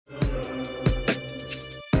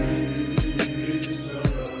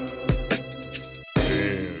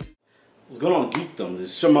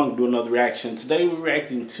is Chipmunk doing another reaction. Today we're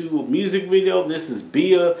reacting to a music video. This is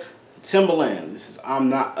Bia Timbeland. This is I'm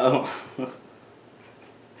Not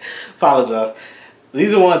apologize.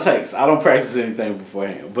 These are one takes. I don't practice anything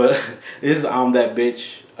beforehand, but this is I'm That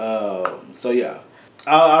Bitch. So yeah,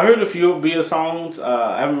 I heard a few of Bia's songs.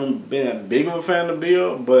 I haven't been that big of a fan of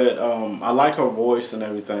Bia, but I like her voice and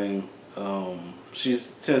everything. She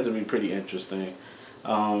tends to be pretty interesting.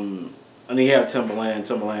 And then you have Timbaland.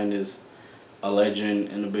 Timbaland is a legend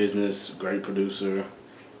in the business, great producer.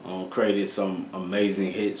 Created some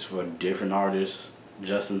amazing hits for different artists.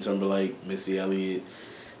 Justin Timberlake, Missy Elliott,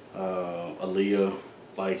 Aaliyah.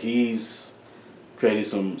 Like, he's created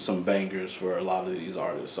some bangers for a lot of these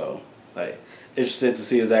artists. So, like, interested to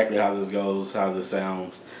see exactly how this goes, how this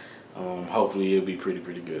sounds. Hopefully it'll be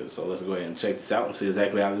pretty good. So let's go ahead and check this out and see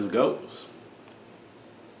exactly how this goes.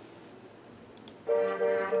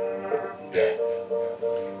 Yeah.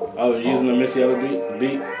 Oh, you're using the Missy Elliott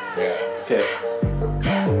beat? Yeah. Okay.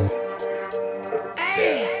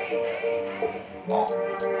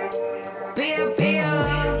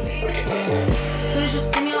 Soon as you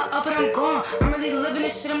see me all up and I'm gone. I'm really living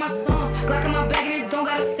this shit in my songs. Glock in my bag and it don't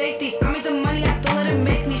got a safety. I make the money, I don't let it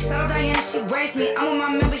make me. Shout out Diana, she raised me. I'm with my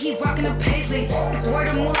member, he rockin' the paisley. It's word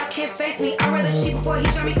of moolah, can't face me. I'd rather she before he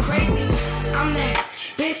drive me crazy. I'm that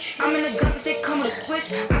bitch. I'm in the guns if they come with a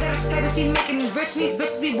switch. I got a type if he making me rich. And these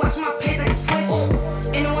bitches be watching my page like a twitch.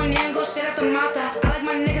 Ain't no one there and go shit at the mouth. I like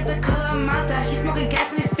my niggas the color of Mata. He smoking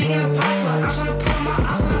gas and he speaking in patois. I'm tryna put my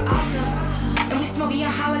ops on the altar. And we smoking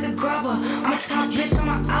your high like a grubber. I'm a top bitch,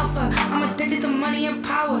 I'm an alpha. I'm addicted to money and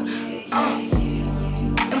power.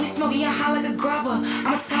 And we smoking your high like a grubber.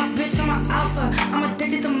 I'm a top bitch, I'm an alpha. I'm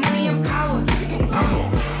addicted to money and power.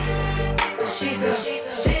 She's a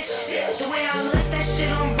bitch. The way I lift that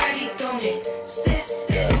shit on ready, don't it? Sis,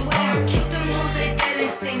 the way I keep them hoes, they dead ain't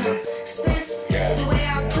seen them since. The way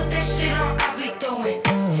I put that shit on, I be throwing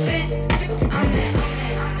fists. I'm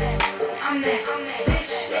that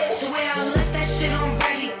bitch. The way I lift that shit on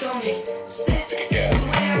ready, don't it? Sis, the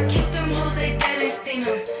way I keep them hoes, they dead ain't seen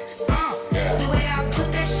them since. The way I put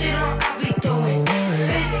that shit on, I be throwing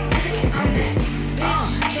fists. I'm that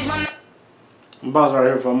bitch. Change my name. I'm paused right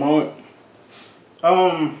here for a moment.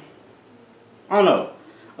 I don't know.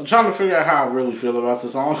 I'm trying to figure out how I really feel about the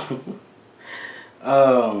song.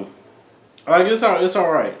 Like, it's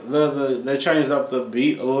alright. They changed up the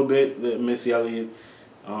beat a little bit. The Missy Elliott,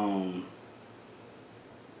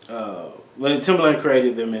 Timbaland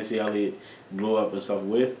created the Missy Elliott blew up and stuff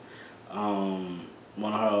with. One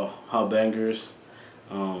of her bangers,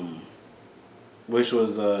 which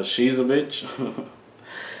was She's a Bitch.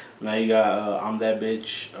 Now you got I'm That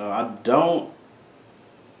Bitch. I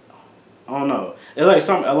don't know. It's like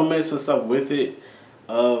some elements and stuff with it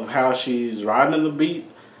of how she's riding the beat.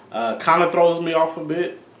 Kind of throws me off a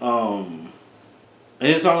bit. And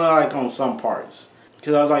it's only like on some parts.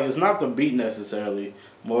 Because I was like, it's not the beat necessarily.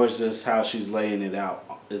 More it's just how she's laying it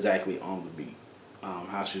out exactly on the beat.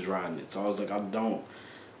 How she's riding it. So I was like, I don't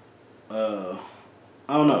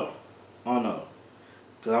know.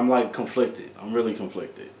 Because I'm like conflicted. I'm really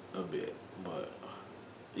conflicted a bit. But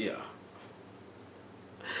yeah.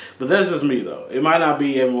 But that's just me though. It might not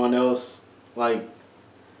be everyone else. Like,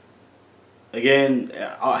 again,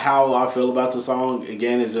 how I feel about the song,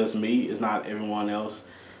 again, it's just me. It's not everyone else.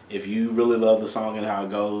 If you really love the song and how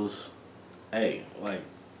it goes, hey, like,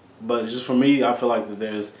 but just for me, I feel like that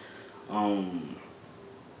there's,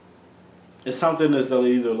 it's something that's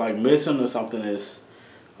either like missing or something that's,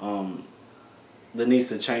 that needs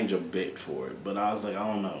to change a bit for it. But I was like, I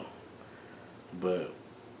don't know. But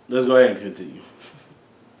let's go ahead and continue.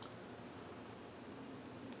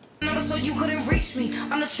 So you couldn't reach me.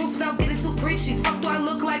 I'm the truth without getting too preachy. Fuck do I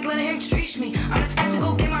look like letting him treat me? I'm the type to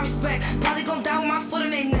go get my respect. Probably gon' die with my foot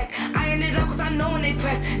in their neck. I ended up cause I know when they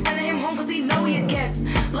press. Sending him home cause he know he a guest.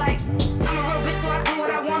 Like, I'm a real bitch so I do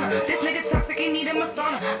what I wanna. This nigga toxic, he need a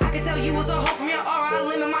sauna. I can tell you was a hoe from your aura. I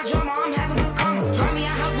limit my drama, I'm having good karma. Ride me a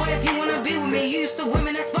houseboy if you wanna be with me. You used to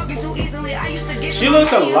women that's fucking too easily. I used to get she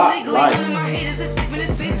looks a lot like one of my haters is sleeping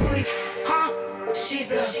this peacefully.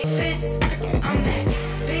 She's a fist. I'm that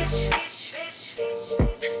bitch.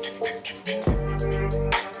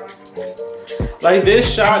 Like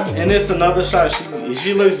this shot and this another shot,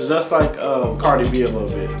 she looks just like Cardi B a little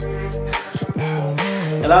bit.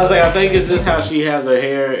 And I was like, I think it's just how she has her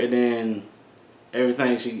hair and then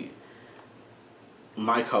everything she.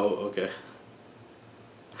 My coat, okay.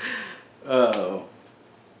 So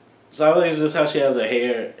I think it's just how she has her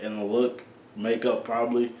hair and the look, makeup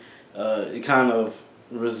probably. It kind of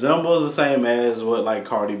resembles the same as what like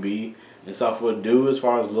Cardi B and stuff would do as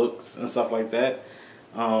far as looks and stuff like that.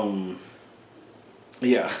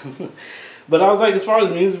 Yeah. But I was like, as far as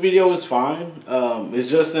the music video, it's fine. It's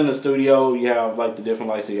just in the studio. You have like the different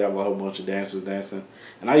lights. You have a whole bunch of dancers dancing.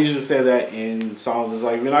 And I usually say that in songs. It's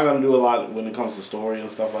like, we're not going to do a lot when it comes to story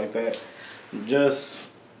and stuff like that. Just,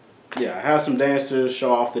 yeah, have some dancers,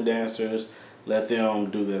 show off the dancers, let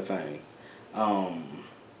them do their thing.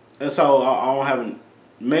 And so I don't have a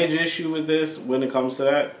major issue with this when it comes to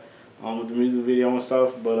that, with the music video and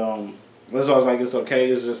stuff. But that's why I was like, it's okay.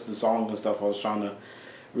 It's just the song and stuff I was trying to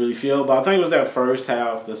really feel. But I think it was that first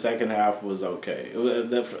half. The second half was okay.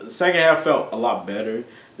 The second half felt a lot better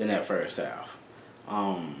than that first half.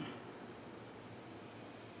 I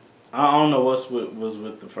don't know what was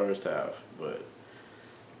with the first half, but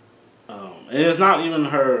and it's not even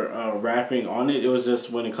her rapping on it. It was just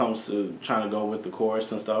when it comes to trying to go with the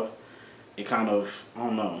chorus and stuff. It kind of, I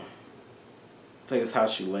don't know. I think it's how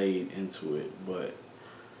she laid into it, but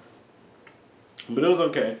it was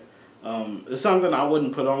okay. It's something I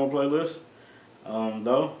wouldn't put on a playlist,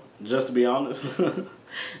 though. Just to be honest, and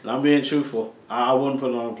I'm being truthful, I wouldn't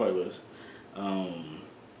put it on a playlist. And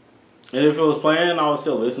if it was playing, I would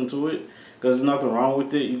still listen to it because there's nothing wrong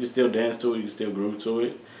with it. You can still dance to it. You can still groove to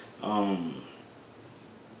it.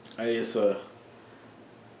 Hey, it's a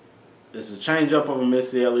change up of a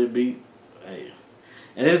Missy Elliott beat. Hey,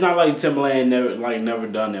 and it's not like Timbaland never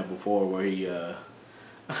done that before, where he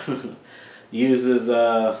uses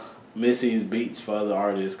Missy's beats for other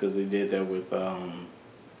artists, because he did that with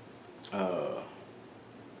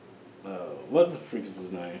what the freak is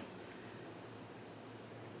his name?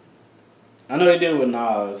 I know he did it with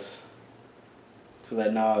Nas for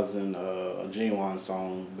that Nas and a Genuine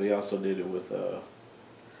song, but he also did it with I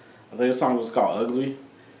think the song was called Ugly.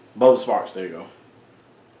 Bob Sparks, there you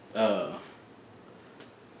go.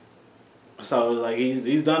 So like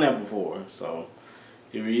he's done that before. So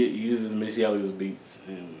he uses Missy Elliott's beats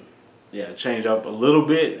and yeah, change up a little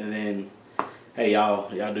bit, and then hey y'all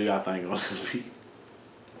do y'all thing on this beat.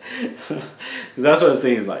 Cause that's what it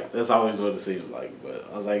seems like. That's always what it seems like. But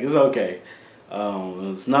I was like, it's okay.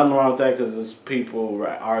 There's nothing wrong with that, because it's people,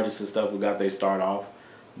 artists and stuff, who got they start off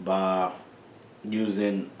by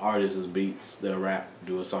using artists' beats. They'll rap,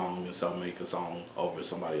 do a song, and so make a song over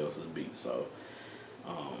somebody else's beat. So,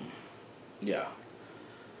 yeah.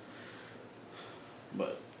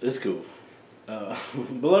 But it's cool. But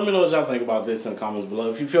let me know what y'all think about this in the comments below.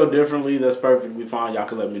 If you feel differently, that's perfectly fine. Y'all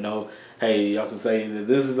can let me know. Hey, y'all can say that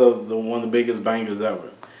this is the one of the biggest bangers ever.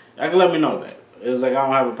 Y'all can let me know that. It's like I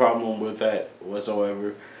don't have a problem with that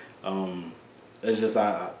whatsoever. It's just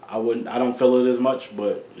I don't feel it as much,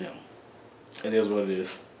 but you know, it is what it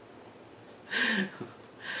is.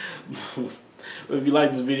 If you like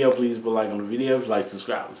this video, please put a like on the video. If you like,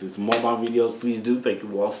 subscribe. See some more of my videos, please do. Thank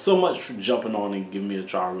you all so much for jumping on and giving me a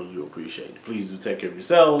try. I really do appreciate it. Please do take care of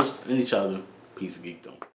yourselves and each other. Peace and geekdom.